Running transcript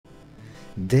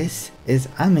This is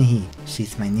Amihi.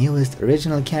 She's my newest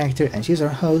original character and she's our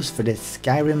host for this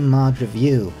Skyrim mod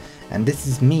review. And this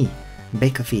is me,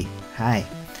 Bekofi. Hi.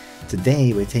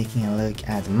 Today we're taking a look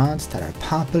at mods that are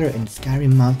popular in the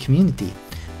Skyrim mod community.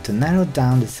 To narrow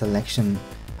down the selection,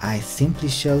 I simply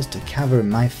chose to cover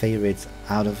my favorites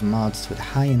out of mods with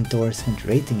high endorsement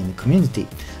rating in the community.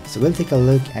 So we'll take a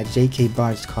look at JK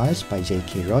Bards College by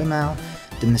JK Roymal,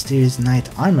 The Mysterious Knight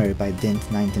Armor by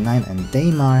Dint99 and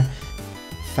Daymar,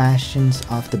 Fashions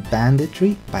of the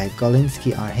Banditry by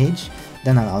Golinski RH,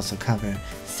 then I'll also cover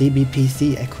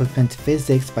CBPC Equipment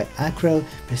Physics by Acro,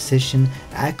 Precision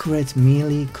Accurate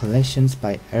Melee Collisions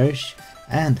by Ursh,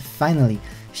 and finally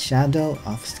Shadow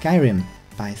of Skyrim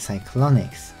by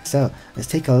Cyclonics. So let's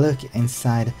take a look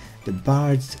inside the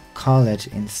Bards College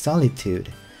in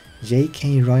Solitude.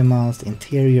 JK Roymal's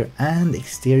interior and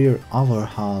exterior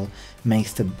overhaul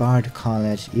makes the Bard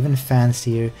College even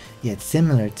fancier yet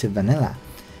similar to vanilla.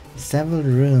 Several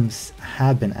rooms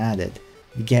have been added.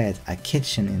 You get a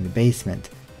kitchen in the basement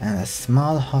and a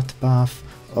small hot bath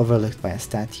overlooked by a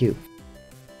statue.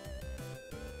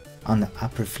 On the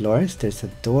upper floors there's a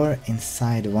door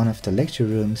inside one of the lecture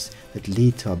rooms that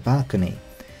lead to a balcony.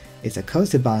 It's a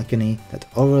cozy balcony that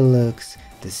overlooks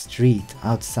the street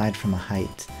outside from a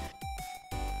height.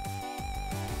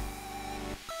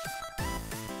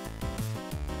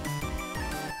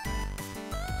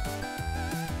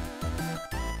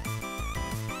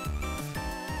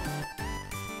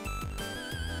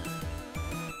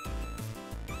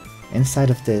 Inside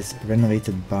of this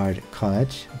renovated Bard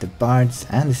College, the bards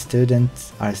and the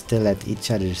students are still at each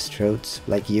other's throats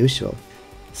like usual,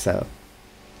 so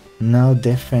no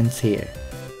difference here.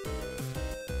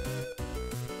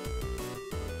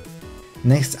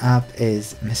 Next up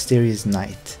is Mysterious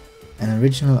Knight, an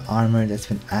original armor that's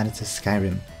been added to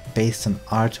Skyrim, based on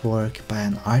artwork by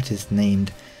an artist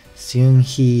named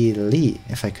Seung-hee Lee,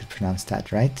 if I could pronounce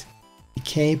that right. The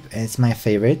cape is my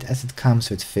favorite as it comes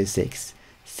with physics.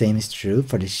 Same is true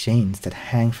for the chains that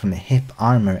hang from the hip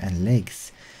armor and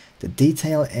legs. The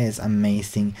detail is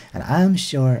amazing and I'm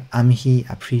sure Amihi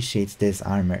appreciates this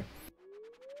armor.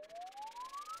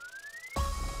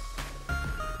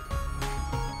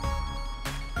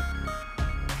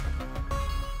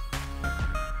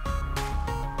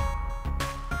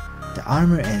 The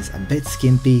armor is a bit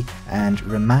skimpy and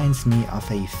reminds me of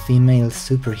a female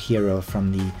superhero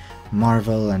from the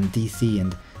Marvel and DC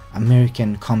and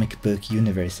American comic book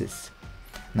universes.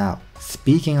 Now,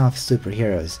 speaking of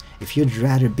superheroes, if you'd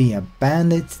rather be a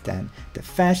bandit, then the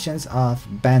Fashions of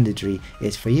Banditry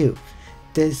is for you.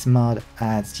 This mod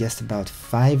adds just about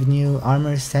 5 new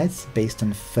armor sets based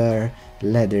on fur,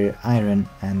 leather, iron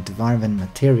and dwarven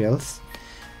materials.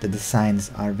 The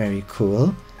designs are very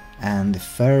cool and the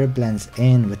fur blends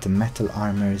in with the metal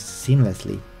armors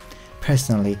seamlessly.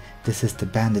 Personally, this is the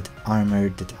bandit armor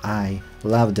that I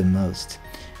love the most.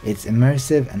 It's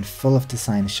immersive and full of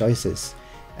design choices.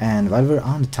 And while we're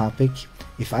on the topic,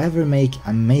 if I ever make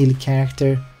a male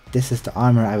character, this is the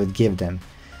armor I would give them.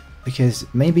 Because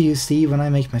maybe you see when I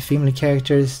make my female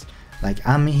characters, like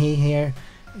Amihi here,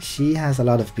 she has a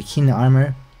lot of bikini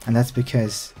armor, and that's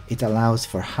because it allows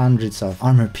for hundreds of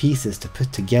armor pieces to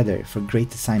put together for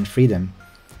great design freedom.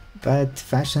 But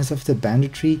Fashions of the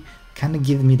Banditry kinda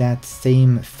give me that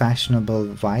same fashionable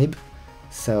vibe,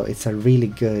 so it's a really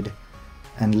good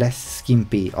and less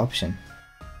skimpy option.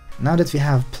 Now that we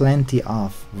have plenty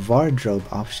of wardrobe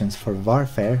options for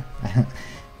warfare,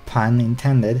 pun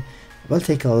intended, we'll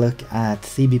take a look at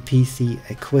CBPC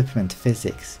Equipment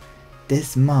Physics.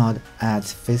 This mod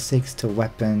adds physics to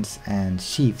weapons and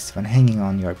sheaths when hanging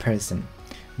on your person.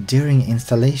 During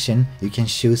installation, you can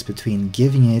choose between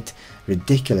giving it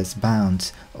ridiculous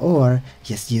bounce or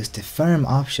just use the firm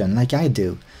option like I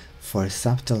do for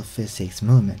subtle physics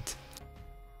movement.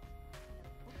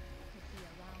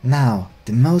 Now,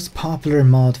 the most popular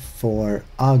mod for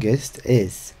August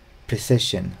is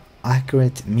Precision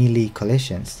Accurate Melee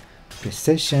Collisions.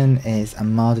 Precision is a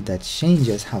mod that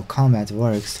changes how combat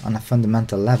works on a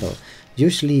fundamental level.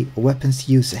 Usually weapons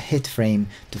use a hit frame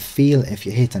to feel if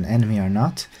you hit an enemy or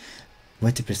not.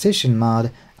 With the Precision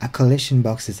mod, a collision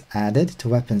box is added to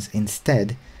weapons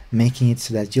instead, making it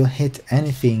so that you'll hit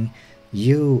anything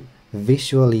you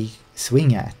visually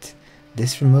swing at.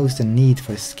 This removes the need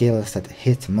for skills that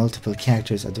hit multiple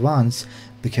characters at once,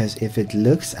 because if it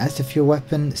looks as if your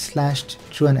weapon slashed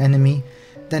through an enemy,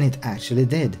 then it actually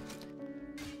did.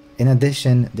 In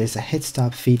addition, there's a hit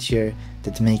stop feature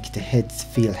that makes the hits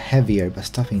feel heavier by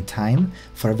stopping time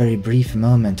for a very brief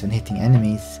moment when hitting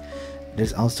enemies.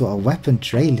 There's also a weapon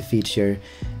trail feature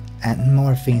and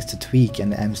more things to tweak in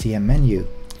the MCM menu.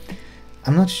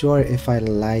 I'm not sure if I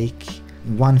like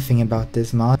one thing about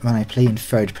this mod when I play in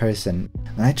third person.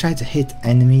 When I try to hit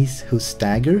enemies who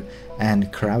stagger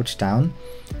and crouch down,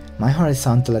 my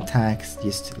horizontal attacks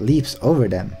just leaps over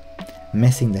them,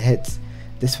 missing the hits.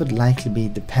 This would likely be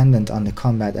dependent on the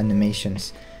combat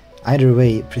animations. Either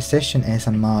way, precision is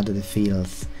a mod that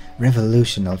feels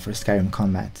revolutionary for Skyrim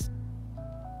combat.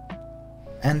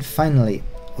 And finally,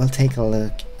 we'll take a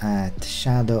look at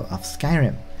Shadow of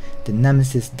Skyrim, the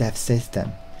Nemesis death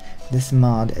system. This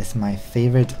mod is my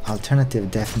favorite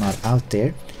alternative death mod out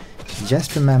there.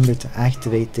 Just remember to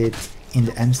activate it in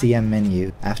the MCM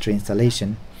menu after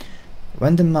installation.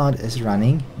 When the mod is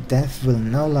running, death will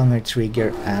no longer trigger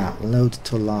a load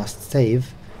to lost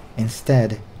save.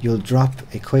 Instead, you'll drop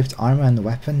equipped armor and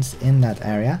weapons in that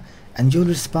area, and you'll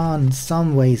respawn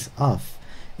some ways off.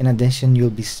 In addition, you'll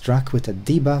be struck with a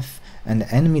debuff, and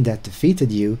the enemy that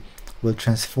defeated you will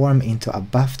transform into a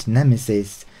buffed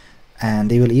nemesis, and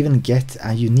they will even get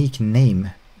a unique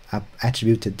name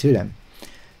attributed to them.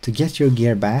 To get your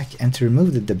gear back and to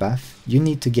remove the debuff, you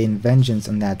need to gain vengeance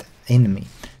on that enemy.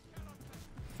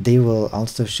 They will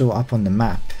also show up on the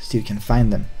map, so you can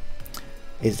find them.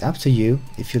 It's up to you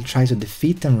if you'll try to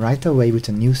defeat them right away with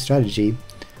a new strategy,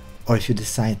 or if you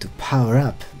decide to power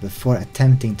up before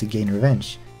attempting to gain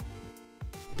revenge.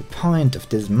 The point of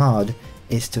this mod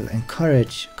is to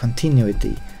encourage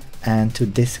continuity and to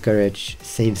discourage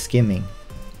save skimming.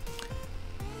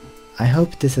 I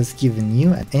hope this has given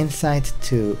you an insight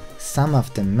to some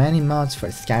of the many mods for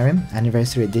Skyrim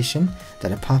Anniversary Edition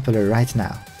that are popular right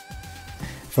now.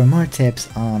 For more tips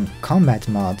on combat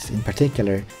mods in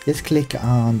particular, just click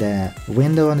on the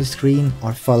window on the screen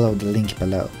or follow the link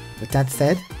below. With that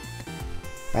said,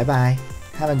 bye bye,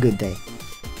 have a good day.